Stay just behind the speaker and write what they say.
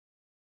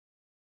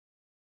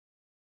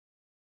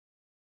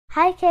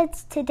Hi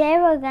kids, today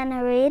we're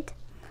gonna read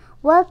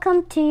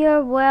Welcome to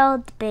Your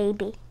World,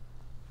 Baby.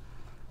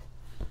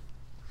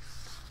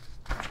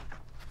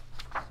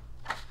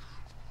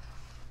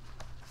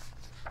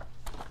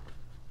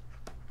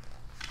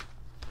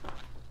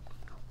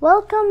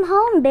 Welcome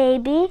home,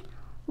 baby.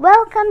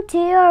 Welcome to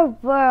your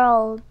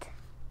world.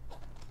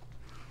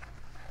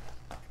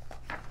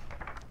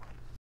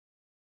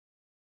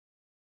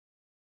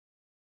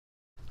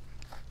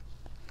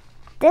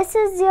 This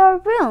is your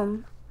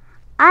room.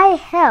 I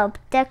helped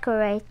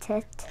decorate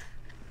it.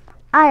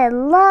 I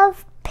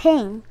love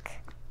pink.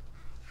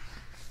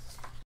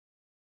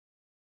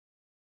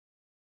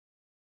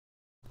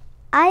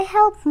 I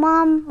help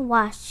Mom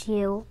wash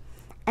you,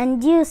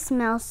 and you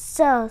smell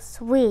so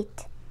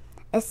sweet,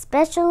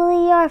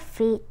 especially your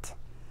feet.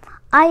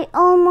 I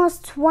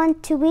almost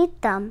want to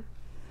eat them,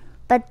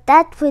 but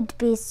that would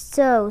be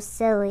so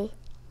silly.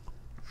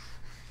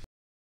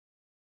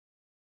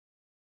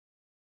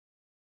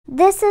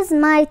 This is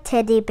my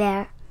teddy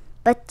bear,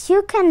 but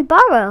you can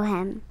borrow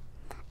him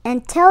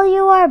until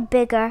you are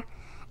bigger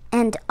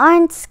and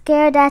aren't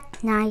scared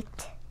at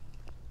night.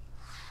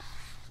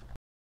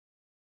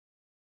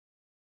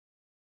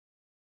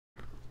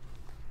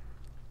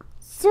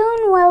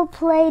 Soon we'll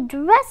play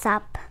dress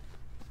up.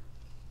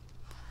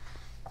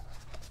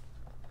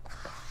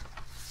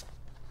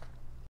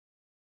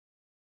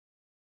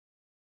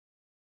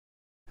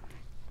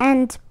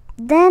 And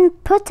then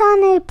put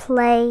on a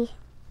play.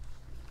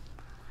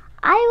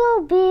 I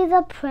will be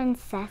the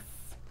princess.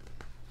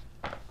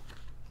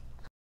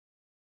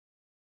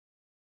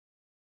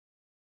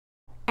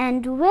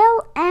 And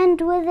we'll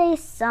end with a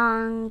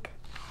song.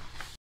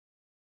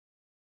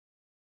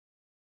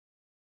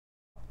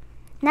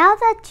 Now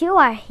that you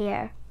are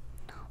here,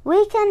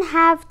 we can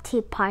have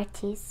tea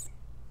parties.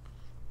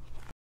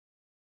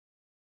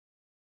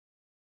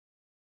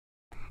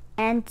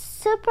 And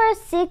super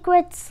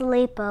secret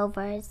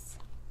sleepovers.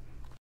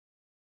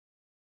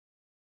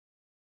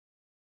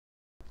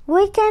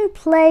 We can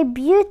play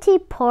beauty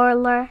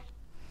parlor.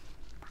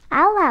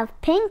 I'll have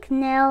pink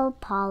nail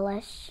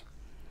polish.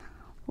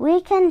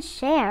 We can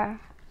share.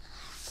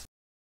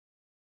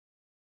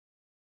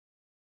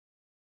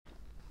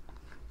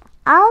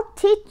 I'll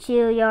teach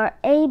you your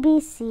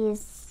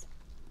ABCs.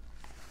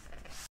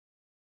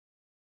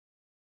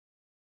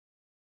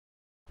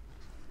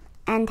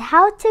 And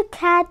how to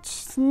catch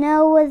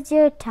snow with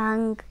your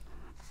tongue.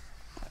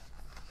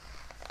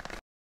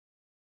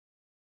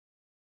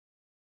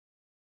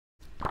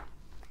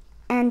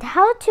 And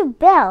how to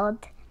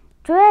build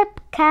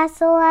drip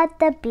castle at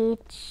the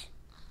beach.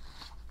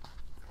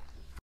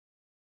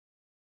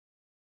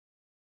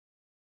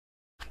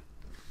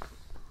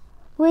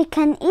 We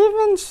can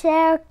even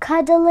share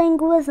cuddling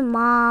with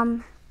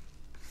Mom.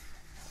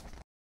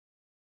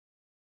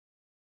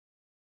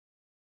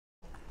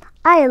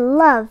 I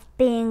love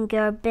being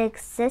your big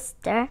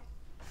sister.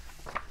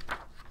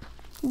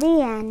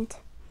 The end.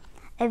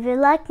 If you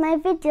like my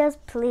videos,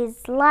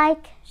 please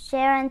like,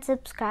 share, and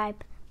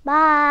subscribe.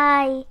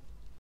 Bye!